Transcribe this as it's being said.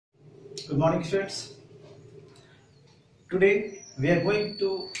Good morning, students. Today we are going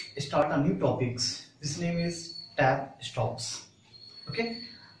to start a new topics. This name is tab stops. Okay,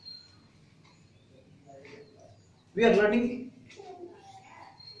 we are learning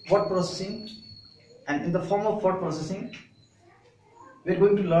word processing, and in the form of word processing, we are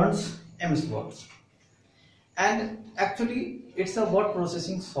going to learn MS words. And actually, it's a word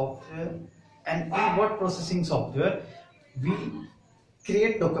processing software, and in word processing software, we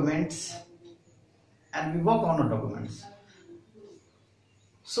create documents and we work on our documents.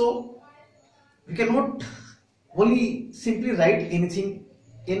 So we cannot only simply write anything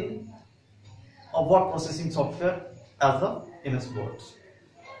in a word processing software as the MS words.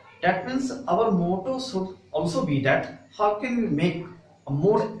 That means our motto should also be that how can we make a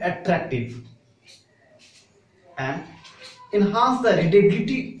more attractive and enhance the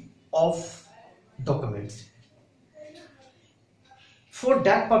readability of documents. For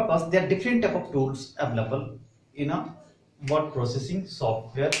that purpose, there are different type of tools available in a word processing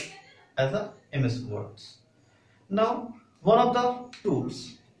software as a MS Words. Now, one of the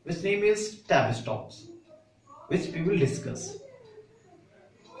tools, which name is tab stops, which we will discuss.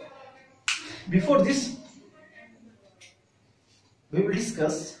 Before this, we will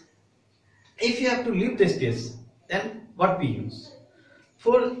discuss if you have to leave the space, then what we use.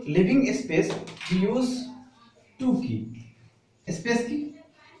 For leaving a space, we use two keys.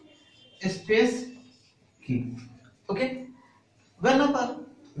 Space key. Okay, whenever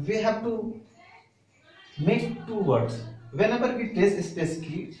we have to make two words, whenever we press space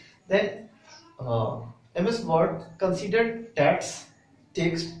key, then MS Word considered that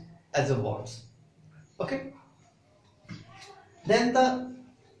text as a words. Okay, then the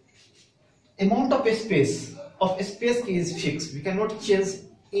amount of space key is fixed. We cannot change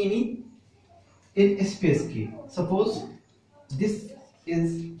any in space key. Suppose this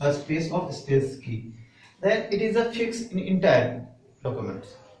is a space of space key, then it is a fixed in entire document.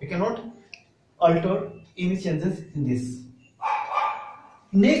 We cannot alter any changes in this.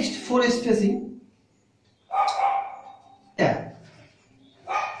 Next, for spacing, tab.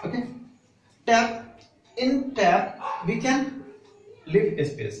 Okay, in tab we can leave a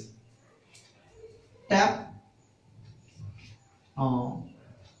space. Tab,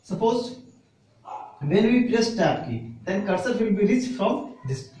 suppose when we press tab key, then cursor will be reached from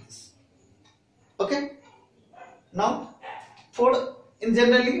this place. Okay. Now, in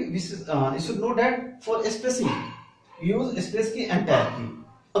generally, you should know that for spacing, use space key and tab key.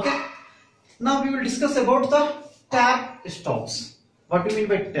 Okay. Now we will discuss about the tab stops. What do you mean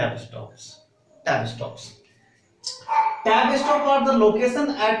by tab stops? Tab stops. Tab stops are the location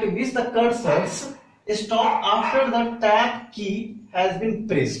at which the cursors stop after the tab key has been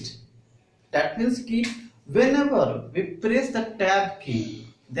pressed. That means whenever we press the tab key,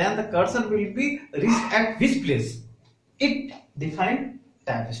 then the cursor will be reached at which place? It defines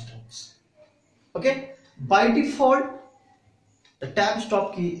tab stops. Okay. By default, the tab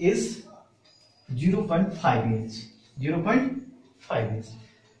stop key is 0.5 inch. 0.5 inch.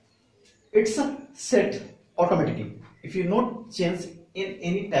 It's set automatically. If you not change in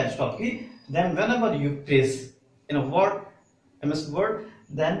any tab stop key, then whenever you press in a word, MS Word,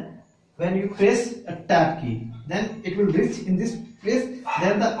 then when you press a tab key, then it will reach in this place.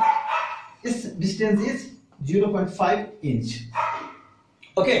 Then this distance is 0.5 inch.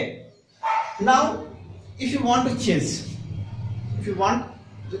 Okay. Now, if you want to change,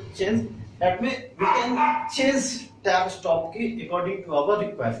 that way we can change tab stop key according to our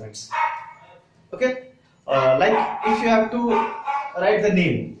requirements. Okay. Like if you have to write the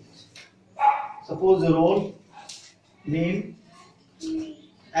name, suppose the role, name,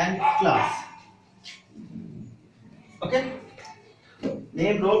 and class. Okay,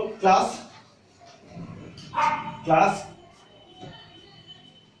 name, role, class,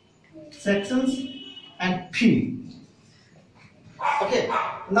 sections, and field. Okay,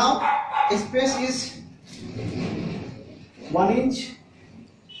 now space is 1 inch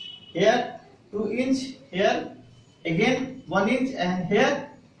here, 2 inch here, again 1 inch, and here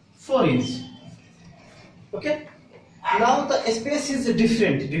 4 inch. Okay. Now the space is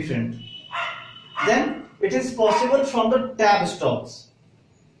different. Then it is possible from the tab stops.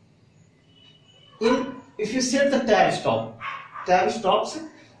 If you set the tab stops,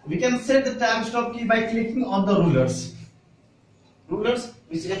 we can set the tab stop key by clicking on the rulers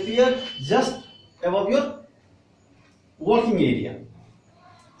which appear just above your working area.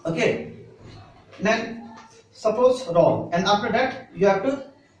 Okay. Then suppose roll, and after that you have to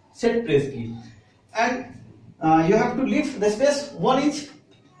set press key, and you have to leave the space 1 inch,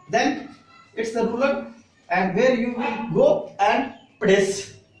 then it's the ruler, and where you will go and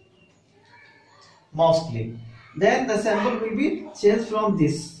press mouse click. Then the symbol will be changed from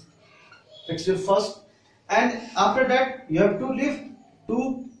this. It's your first, and after that you have to leave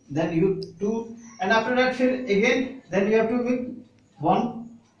 2, then you 2, and after that here again, then you have to make 1,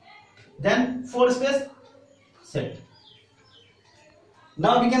 then 4 space set.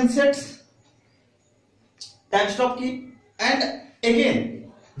 Now we can set tab stop key, and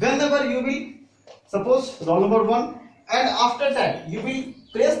again whenever you will suppose roll number 1, and after that you will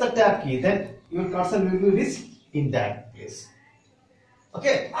press the tab key, then your cursor will be reached in that place.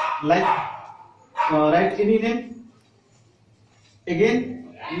 Okay, like write any name,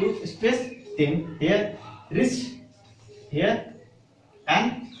 again you space 10 here, reach here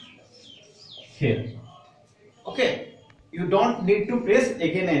and here. Okay, you don't need to press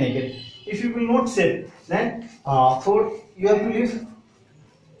again and again. If you will not set, then for you have to leave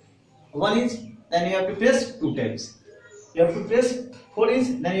 1 inch, then you have to press 2 times. You have to press 4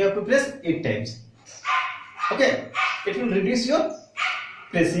 inch, then you have to press 8 times. Okay, it will reduce your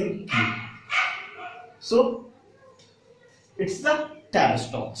pressing key. So it's the tab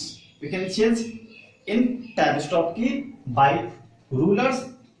stops. We can change in tab stop key by rulers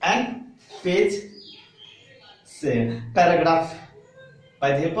and page, say paragraph,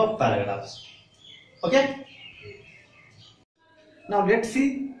 by the help of paragraphs. Okay. Now let's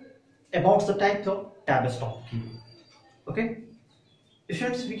see about the types of tab stop key. Okay,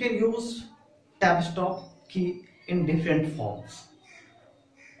 students, we can use tab stop key in different forms.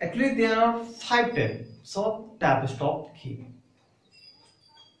 Actually, there are 5 types of tab stop key.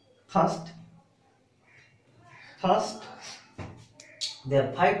 First, there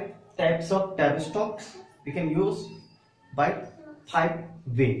are 5 types of tab stops. We can use by 5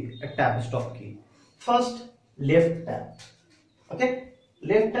 way a tab stop key. First, left tab. Okay,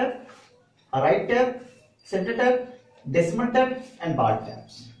 left tab, right tab, center tab, decimal tab and bar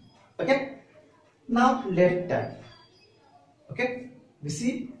tabs. Okay, now left tab. Okay, we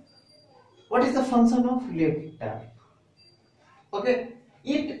see what is the function of left tab. Okay,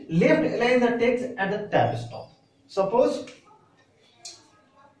 it left align the text at the tab stop. Suppose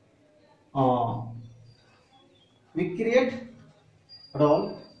we create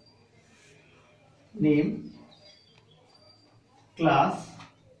role, name, class,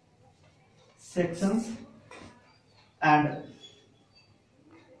 sections and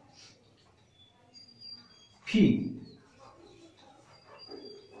fee.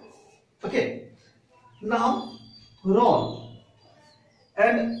 Okay, now role,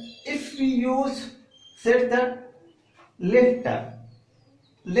 and if we use set the left tab,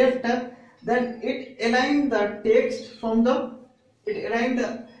 then it align the text from the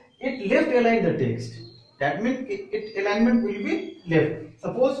left align the text. That means it alignment will be left.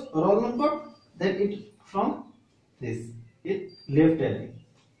 Suppose roll number, then it from this, it left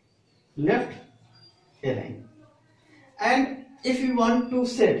align. And if you want to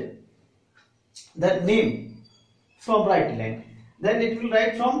set the name from right align, then it will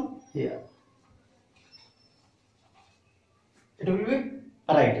write from here. It will be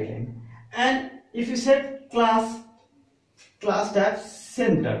right align. And if you set class tab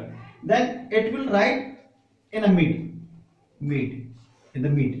center, then it will write in a mid.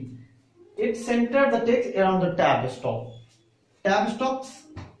 It center the text around the tab stop. Tab stops,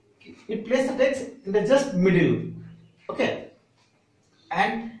 it place the text in the just middle. Okay,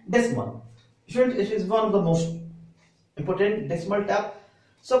 and decimal. It is one of the most important decimal tab.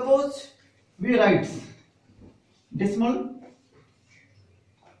 Suppose we write decimal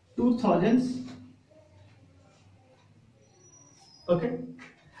 2000s. Okay,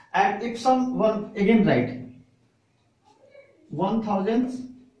 and if someone again write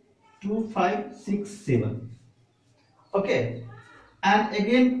 1000-2567. Okay, and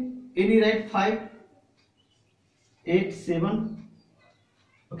again any write 587.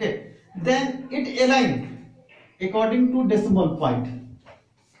 Okay, then it align according to decimal point.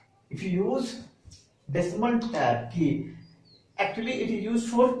 If you use decimal tab key, actually it is used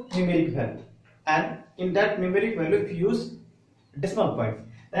for numeric value, and in that numeric value if you use decimal point,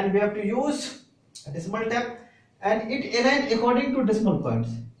 then we have to use a decimal tab and it align according to decimal points.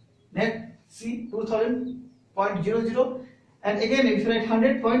 Next, see 2000.00, and again if you write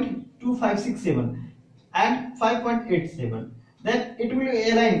 100.2567 and 5.87, then it will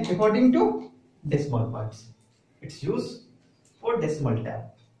align according to decimal points. It's used for decimal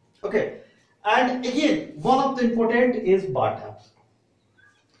tab. Okay, and again one of the important is bar tabs.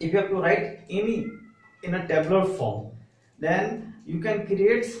 If you have to write any in a tabular form, then you can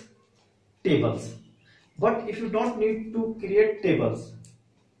create tables. But if you don't need to create tables,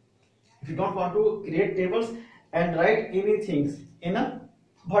 if you don't want to create tables and write anything in a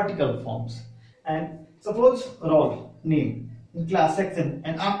vertical forms, and suppose roll name in class section,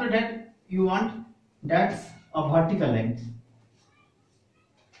 and after that you want that's a vertical length.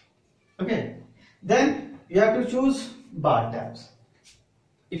 Okay, then you have to choose bar tabs.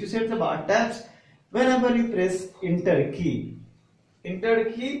 If you set the bar tabs, whenever you press enter key,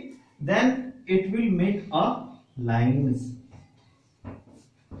 then it will make a lines.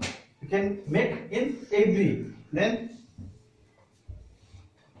 You can make in every, then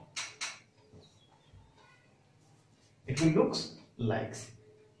it will looks like,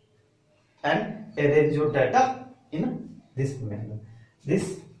 and arrange your data in this manner.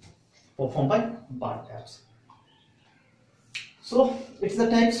 This performed by bar tabs. So it's the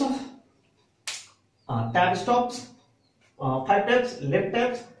types of tab stops, 5 tabs, left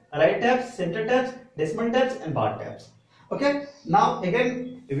tabs, right tabs, center tabs, decimal tabs, and bar tabs. Okay. Now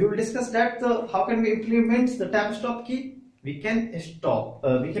again we will discuss that how can we implement the tab stop key. We can stop.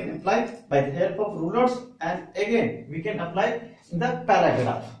 We can apply by the help of rulers, and again we can apply in the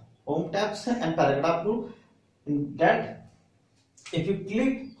paragraph. Home tabs and paragraph rule. In that, if you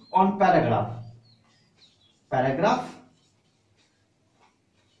click on paragraph,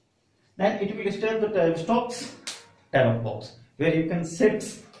 then it will start the tab stops dialog box where you can set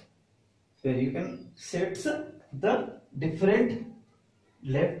the different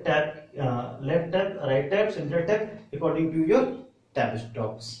left tab, right tab, center tab according to your tab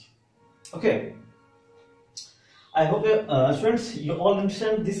stops. Okay. I hope students you all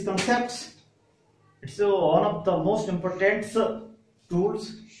understand these concepts. It's one of the most important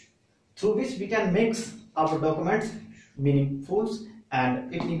tools through which we can make our documents meaningful,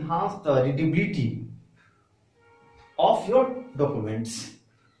 and it enhances the readability of your documents.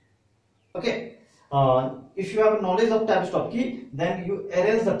 Okay. If you have knowledge of tab stop key, then you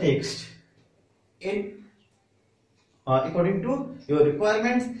arrange the text in according to your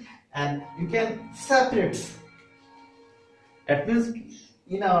requirements, and you can separate. That means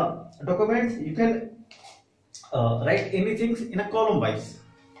in a document you can write anything in a column wise.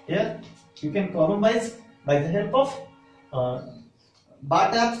 Here you can column wise by the help of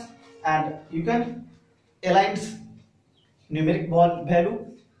bar tabs, and you can align numeric value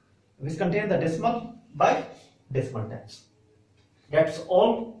which contain the decimal by decimal tabs. That's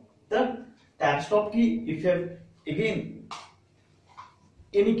all the tab stop key. If you have again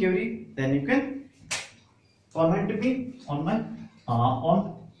any query, then you can comment me on my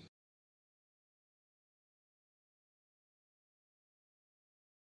on